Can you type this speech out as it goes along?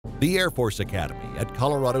the Air Force Academy at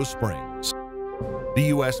Colorado Springs, the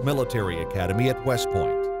U.S. Military Academy at West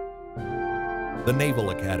Point, the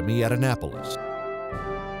Naval Academy at Annapolis,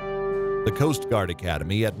 the Coast Guard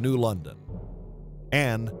Academy at New London,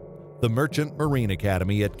 and the Merchant Marine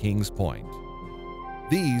Academy at Kings Point.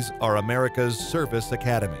 These are America's service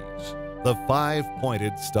academies, the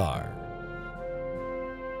five-pointed star.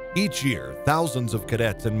 Each year, thousands of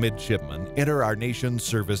cadets and midshipmen enter our nation's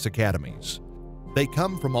service academies. They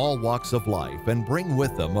come from all walks of life and bring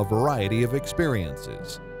with them a variety of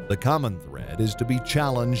experiences. The common thread is to be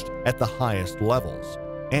challenged at the highest levels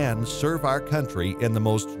and serve our country in the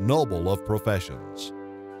most noble of professions.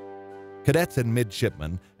 Cadets and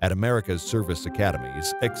midshipmen at America's service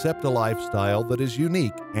academies accept a lifestyle that is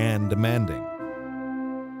unique and demanding.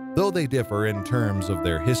 Though they differ in terms of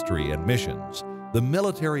their history and missions, the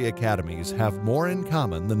military academies have more in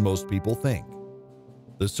common than most people think.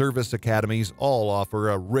 The service academies all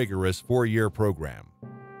offer a rigorous 4-year program.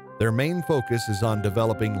 Their main focus is on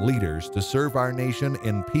developing leaders to serve our nation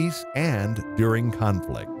in peace and during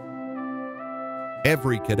conflict.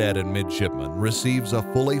 Every cadet and midshipman receives a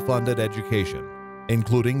fully funded education,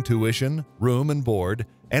 including tuition, room and board,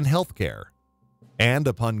 and health care. And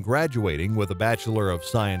upon graduating with a Bachelor of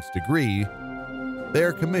Science degree, they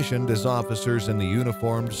are commissioned as officers in the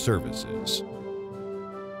uniformed services.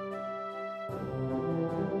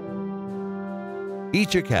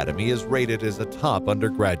 Each academy is rated as a top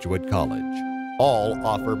undergraduate college. All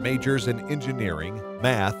offer majors in engineering,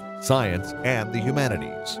 math, science, and the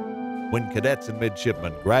humanities. When cadets and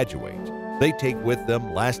midshipmen graduate, they take with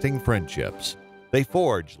them lasting friendships. They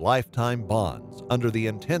forge lifetime bonds under the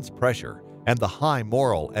intense pressure and the high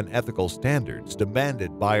moral and ethical standards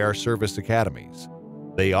demanded by our service academies.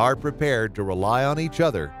 They are prepared to rely on each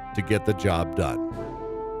other to get the job done.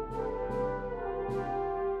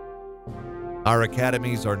 Our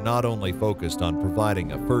academies are not only focused on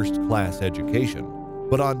providing a first-class education,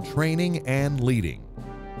 but on training and leading.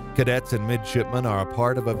 Cadets and midshipmen are a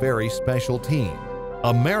part of a very special team,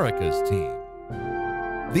 America's team.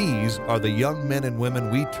 These are the young men and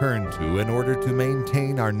women we turn to in order to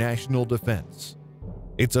maintain our national defense.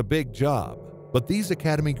 It's a big job, but these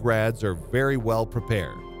academy grads are very well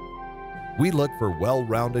prepared. We look for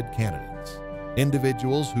well-rounded candidates,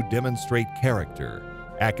 individuals who demonstrate character,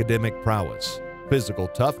 academic prowess, physical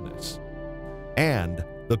toughness, and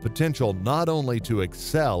the potential not only to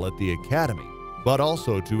excel at the academy, but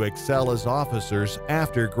also to excel as officers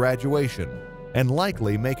after graduation and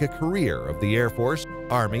likely make a career of the Air Force,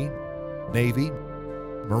 Army, Navy,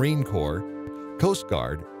 Marine Corps, Coast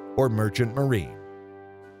Guard, or Merchant Marine.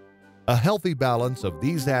 A healthy balance of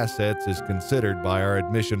these assets is considered by our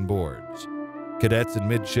admission boards. Cadets and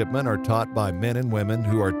midshipmen are taught by men and women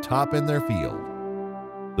who are top in their field.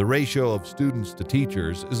 The ratio of students to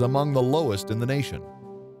teachers is among the lowest in the nation.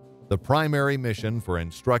 The primary mission for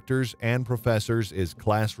instructors and professors is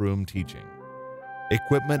classroom teaching.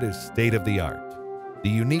 Equipment is state-of-the-art. The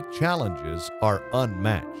unique challenges are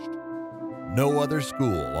unmatched. No other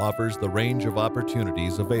school offers the range of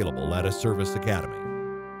opportunities available at a service academy.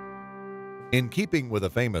 In keeping with a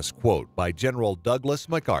famous quote by General Douglas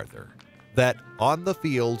MacArthur, that on the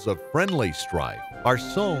fields of friendly strife are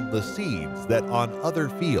sown the seeds that on other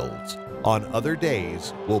fields, on other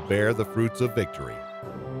days, will bear the fruits of victory.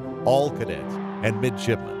 All cadets and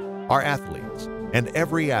midshipmen are athletes, and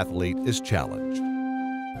every athlete is challenged.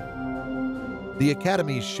 The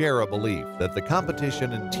academies share a belief that the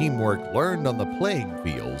competition and teamwork learned on the playing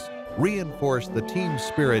fields reinforce the team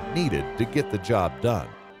spirit needed to get the job done.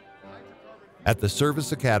 At the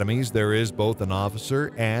service academies, there is both an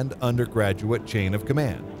officer and undergraduate chain of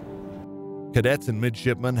command. Cadets and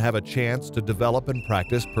midshipmen have a chance to develop and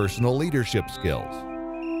practice personal leadership skills.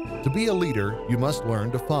 To be a leader, you must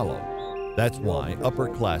learn to follow. That's why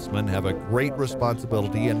upperclassmen have a great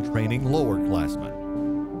responsibility in training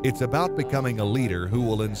lowerclassmen. It's about becoming a leader who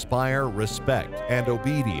will inspire respect and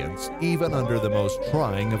obedience even under the most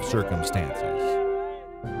trying of circumstances.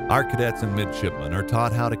 Our cadets and midshipmen are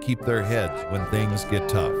taught how to keep their heads when things get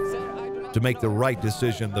tough, to make the right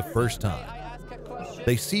decision the first time.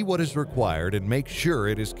 They see what is required and make sure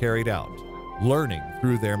it is carried out, learning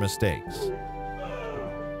through their mistakes.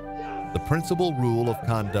 The principal rule of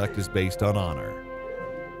conduct is based on honor.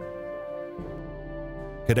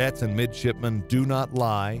 Cadets and midshipmen do not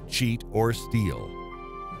lie, cheat, or steal.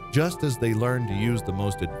 Just as they learn to use the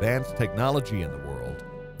most advanced technology in the world,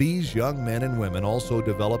 these young men and women also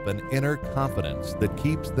develop an inner confidence that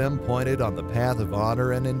keeps them pointed on the path of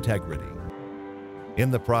honor and integrity. In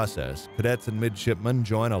the process, cadets and midshipmen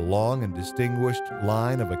join a long and distinguished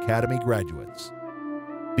line of academy graduates.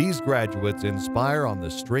 These graduates inspire on the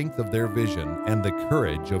strength of their vision and the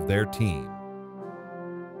courage of their team.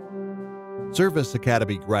 Service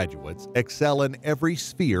Academy graduates excel in every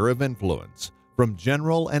sphere of influence, from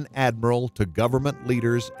general and admiral to government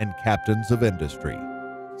leaders and captains of industry.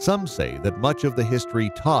 Some say that much of the history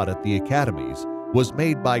taught at the academies was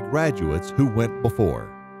made by graduates who went before.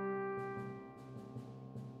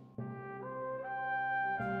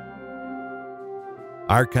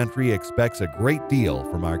 Our country expects a great deal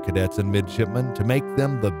from our cadets and midshipmen to make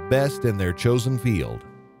them the best in their chosen field.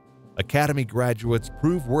 Academy graduates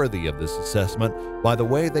prove worthy of this assessment by the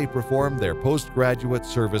way they perform their postgraduate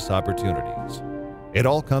service opportunities. It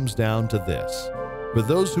all comes down to this: for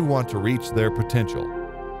those who want to reach their potential,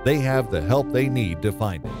 they have the help they need to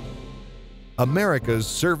find it. America's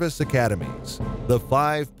Service Academies, the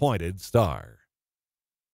Five-Pointed Star.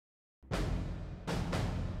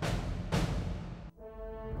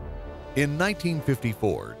 In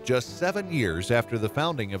 1954, just 7 years after the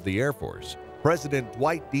founding of the Air Force, President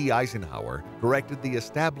Dwight D. Eisenhower directed the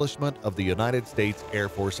establishment of the United States Air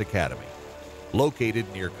Force Academy. Located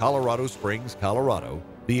near Colorado Springs, Colorado,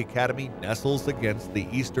 the Academy nestles against the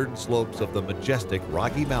eastern slopes of the majestic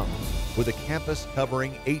Rocky Mountains with a campus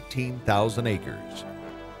covering 18,000 acres.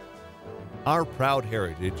 Our proud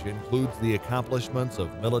heritage includes the accomplishments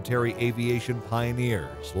of military aviation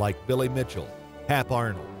pioneers like Billy Mitchell, Hap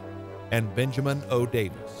Arnold, and Benjamin O.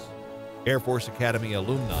 Davis. Air Force Academy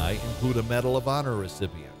alumni include a Medal of Honor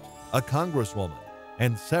recipient, a congresswoman,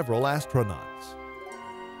 and several astronauts.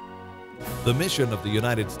 The mission of the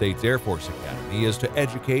United States Air Force Academy is to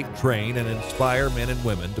educate, train, and inspire men and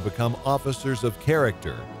women to become officers of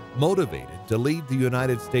character, motivated to lead the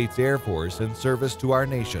United States Air Force in service to our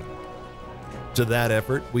nation. To that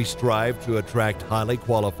effort, we strive to attract highly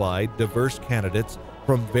qualified, diverse candidates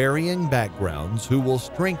from varying backgrounds who will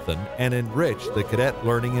strengthen and enrich the cadet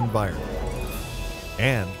learning environment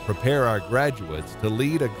and prepare our graduates to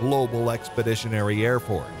lead a global expeditionary Air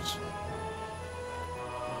Force.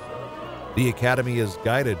 The Academy is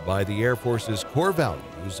guided by the Air Force's core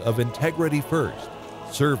values of integrity first,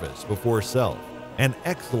 service before self, and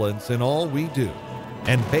excellence in all we do,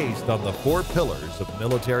 and based on the 4 pillars of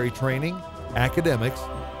military training, academics,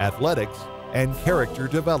 athletics, and character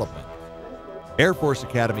development. Air Force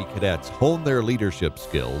Academy cadets hone their leadership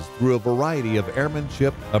skills through a variety of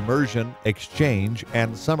airmanship, immersion, exchange,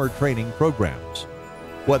 and summer training programs.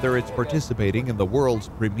 Whether it's participating in the world's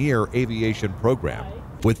premier aviation program,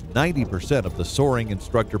 with 90% of the soaring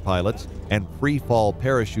instructor pilots and free-fall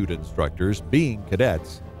parachute instructors being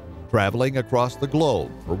cadets, traveling across the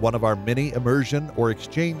globe for one of our many immersion or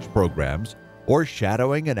exchange programs, or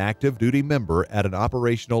shadowing an active duty member at an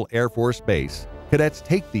operational Air Force base, cadets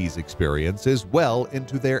take these experiences well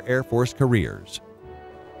into their Air Force careers.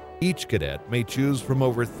 Each cadet may choose from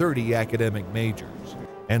over 30 academic majors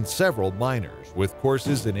and several minors with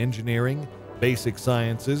courses in engineering, basic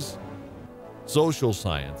sciences, social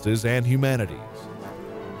sciences, and humanities.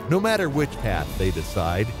 No matter which path they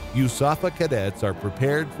decide, USAFA cadets are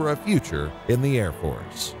prepared for a future in the Air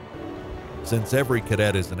Force. Since every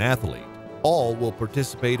cadet is an athlete, all will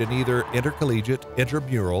participate in either intercollegiate,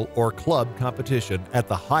 intramural, or club competition at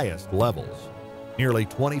the highest levels. Nearly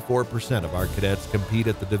 24% of our cadets compete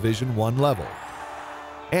at the Division I level.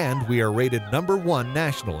 And we are rated #1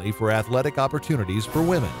 nationally for athletic opportunities for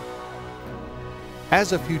women.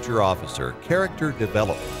 As a future officer, character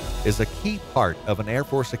development is a key part of an Air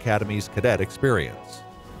Force Academy's cadet experience.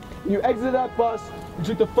 When you exited that bus, you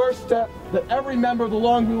took the first step that every member of the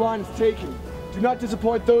Long Blue Line is taking. Do not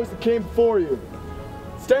disappoint those that came before you.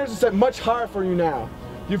 Standards are set much higher for you now.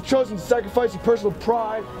 You've chosen to sacrifice your personal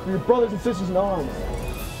pride for your brothers and sisters in arms.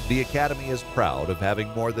 The Academy is proud of having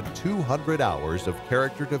more than 200 hours of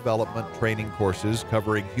character development training courses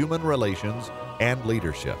covering human relations and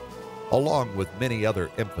leadership, along with many other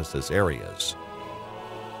emphasis areas.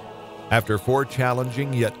 After 4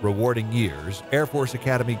 challenging yet rewarding years, Air Force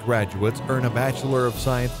Academy graduates earn a Bachelor of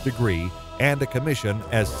Science degree and a commission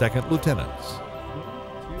as second lieutenants.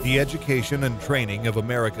 The education and training of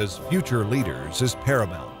America's future leaders is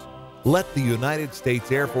paramount. Let the United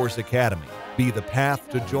States Air Force Academy be the path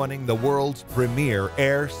to joining the world's premier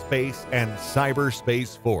air, space, and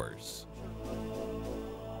cyberspace force.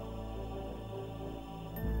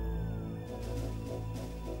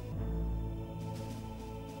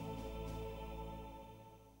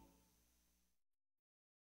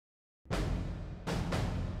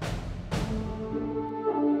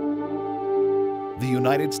 The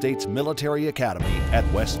United States Military Academy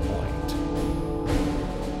at West Point.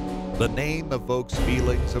 The name evokes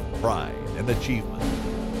feelings of pride and achievement.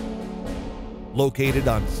 Located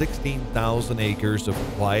on 16,000 acres of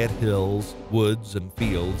quiet hills, woods, and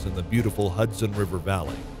fields in the beautiful Hudson River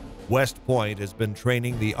Valley, West Point has been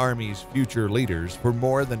training the Army's future leaders for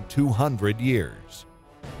more than 200 years.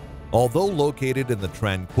 Although located in the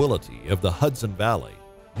tranquility of the Hudson Valley,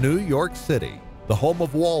 New York City, the home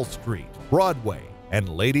of Wall Street, Broadway, and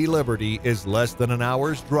Lady Liberty, is less than an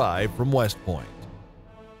hour's drive from West Point.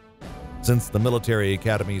 Since the Military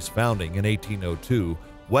Academy's founding in 1802,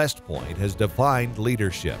 West Point has defined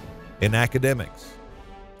leadership in academics,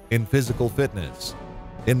 in physical fitness,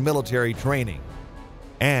 in military training,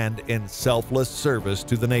 and in selfless service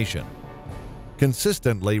to the nation.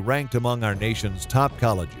 Consistently ranked among our nation's top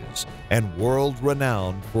colleges and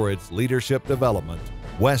world-renowned for its leadership development,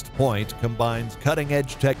 West Point combines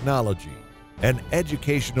cutting-edge technology and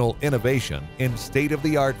educational innovation in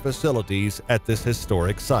state-of-the-art facilities at this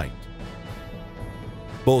historic site.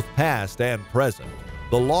 Both past and present,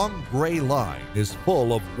 the long gray line is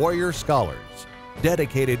full of warrior scholars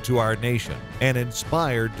dedicated to our nation and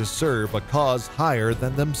inspired to serve a cause higher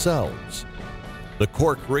than themselves. The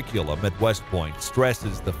core curriculum at West Point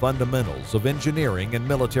stresses the fundamentals of engineering and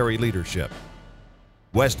military leadership.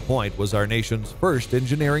 West Point was our nation's first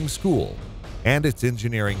engineering school, and its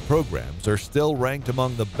engineering programs are still ranked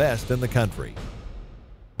among the best in the country.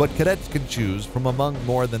 But cadets can choose from among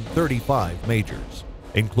more than 35 majors,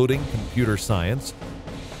 including computer science,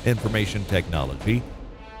 information technology,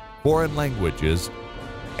 foreign languages,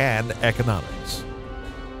 and economics.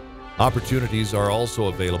 Opportunities are also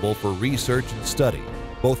available for research and study,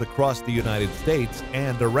 both across the United States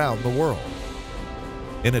and around the world.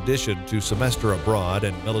 In addition to semester abroad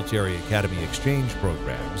and military academy exchange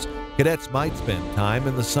programs, cadets might spend time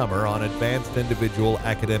in the summer on advanced individual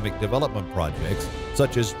academic development projects,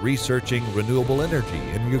 such as researching renewable energy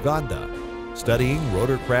in Uganda, studying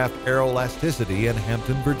rotorcraft aeroelasticity in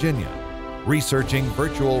Hampton, Virginia, researching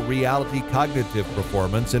virtual reality cognitive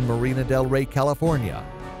performance in Marina del Rey, California,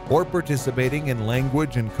 or participating in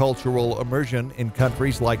language and cultural immersion in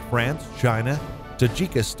countries like France, China,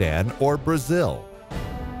 Tajikistan, or Brazil.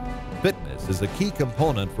 Fitness is a key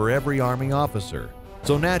component for every Army officer,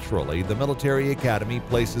 so naturally the Military Academy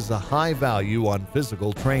places a high value on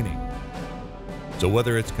physical training. So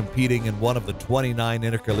whether it's competing in one of the 29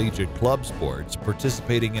 intercollegiate club sports,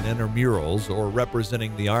 participating in intramurals, or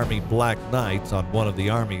representing the Army Black Knights on one of the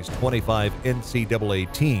Army's 25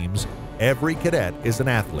 NCAA teams, every cadet is an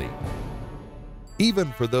athlete.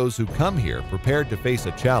 Even for those who come here prepared to face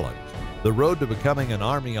a challenge, the road to becoming an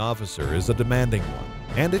Army officer is a demanding one,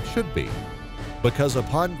 and it should be. Because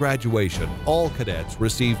upon graduation, all cadets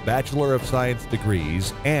receive Bachelor of Science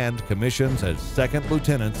degrees and commissions as second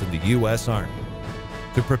lieutenants in the U.S. Army.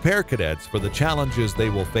 To prepare cadets for the challenges they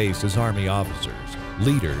will face as Army officers,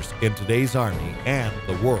 leaders in today's Army and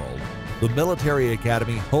the world, the Military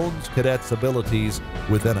Academy hones cadets' abilities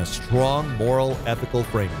within a strong moral, ethical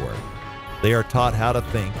framework. They are taught how to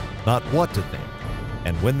think, not what to think.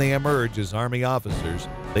 And when they emerge as Army officers,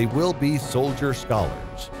 they will be soldier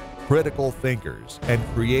scholars, critical thinkers, and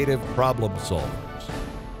creative problem solvers,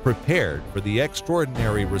 prepared for the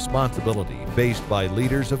extraordinary responsibility faced by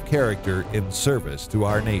leaders of character in service to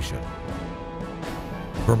our nation.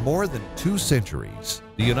 For more than 2 centuries,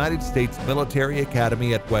 the United States Military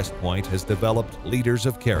Academy at West Point has developed leaders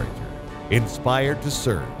of character, inspired to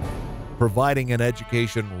serve, providing an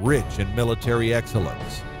education rich in military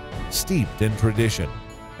excellence, steeped in tradition,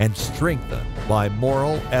 and strengthened by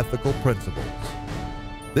moral, ethical principles.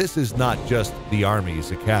 This is not just the Army's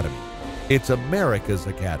academy, it's America's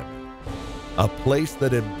academy, a place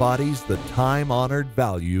that embodies the time-honored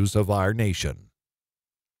values of our nation.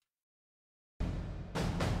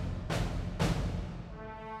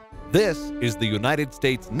 This is the United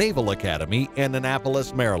States Naval Academy in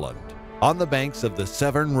Annapolis, Maryland. On the banks of the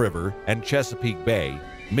Severn River and Chesapeake Bay,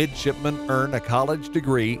 midshipmen earn a college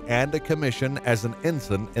degree and a commission as an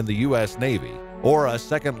ensign in the U.S. Navy or a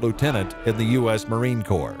second lieutenant in the U.S. Marine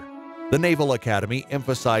Corps. The Naval Academy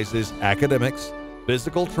emphasizes academics,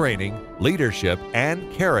 physical training, leadership,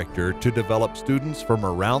 and character to develop students from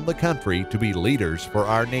around the country to be leaders for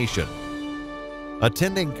our nation.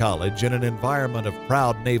 Attending college in an environment of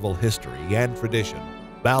proud naval history and tradition,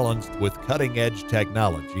 balanced with cutting-edge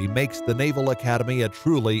technology, makes the Naval Academy a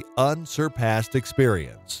truly unsurpassed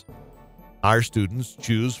experience. Our students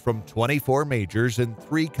choose from 24 majors in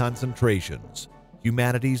 3 concentrations: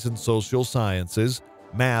 humanities and social sciences,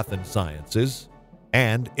 math and sciences,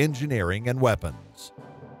 and engineering and weapons.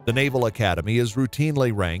 The Naval Academy is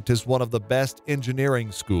routinely ranked as one of the best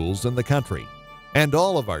engineering schools in the country, and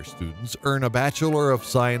all of our students earn a Bachelor of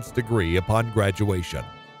Science degree upon graduation.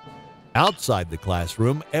 Outside the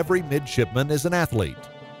classroom, every midshipman is an athlete,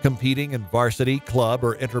 competing in varsity, club,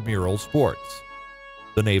 or intramural sports.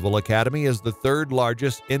 The Naval Academy is the third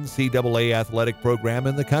largest NCAA athletic program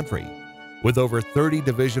in the country, with over 30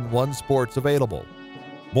 Division I sports available.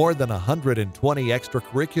 More than 120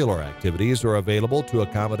 extracurricular activities are available to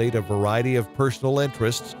accommodate a variety of personal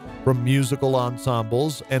interests, from musical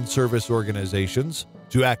ensembles and service organizations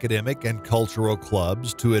to academic and cultural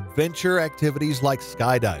clubs to adventure activities like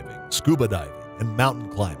skydiving, scuba diving, and mountain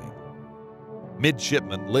climbing.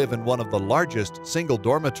 Midshipmen live in one of the largest single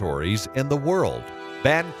dormitories in the world,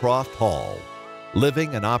 Bancroft Hall.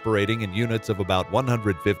 Living and operating in units of about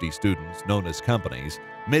 150 students, known as companies,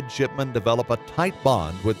 midshipmen develop a tight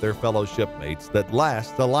bond with their fellow shipmates that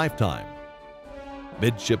lasts a lifetime.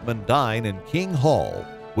 Midshipmen dine in King Hall,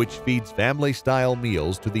 which feeds family-style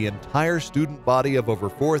meals to the entire student body of over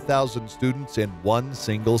 4,000 students in one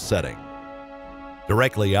single setting.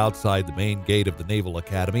 Directly outside the main gate of the Naval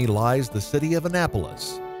Academy lies the city of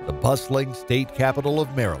Annapolis, the bustling state capital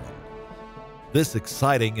of Maryland. This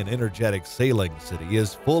exciting and energetic sailing city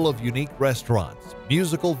is full of unique restaurants,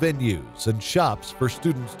 musical venues, and shops for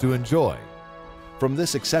students to enjoy. From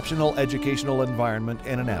this exceptional educational environment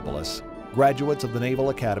in Annapolis, graduates of the Naval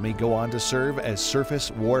Academy go on to serve as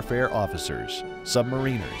surface warfare officers,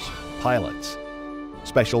 submariners, pilots,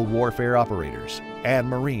 special warfare operators, and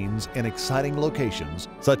Marines in exciting locations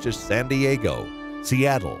such as San Diego,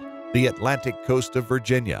 Seattle, the Atlantic coast of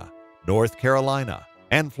Virginia, North Carolina,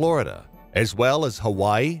 and Florida, as well as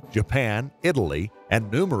Hawaii, Japan, Italy, and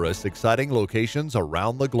numerous exciting locations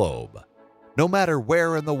around the globe. No matter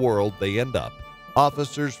where in the world they end up,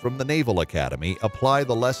 officers from the Naval Academy apply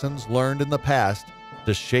the lessons learned in the past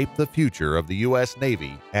to shape the future of the U.S.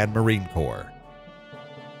 Navy and Marine Corps.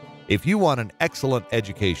 If you want an excellent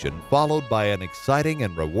education followed by an exciting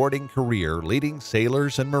and rewarding career leading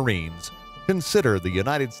sailors and Marines, consider the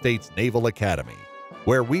United States Naval Academy,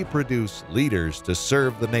 where we produce leaders to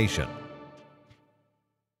serve the nation.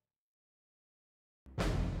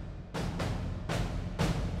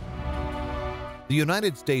 The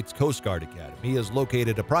United States Coast Guard Academy is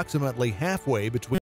located approximately halfway between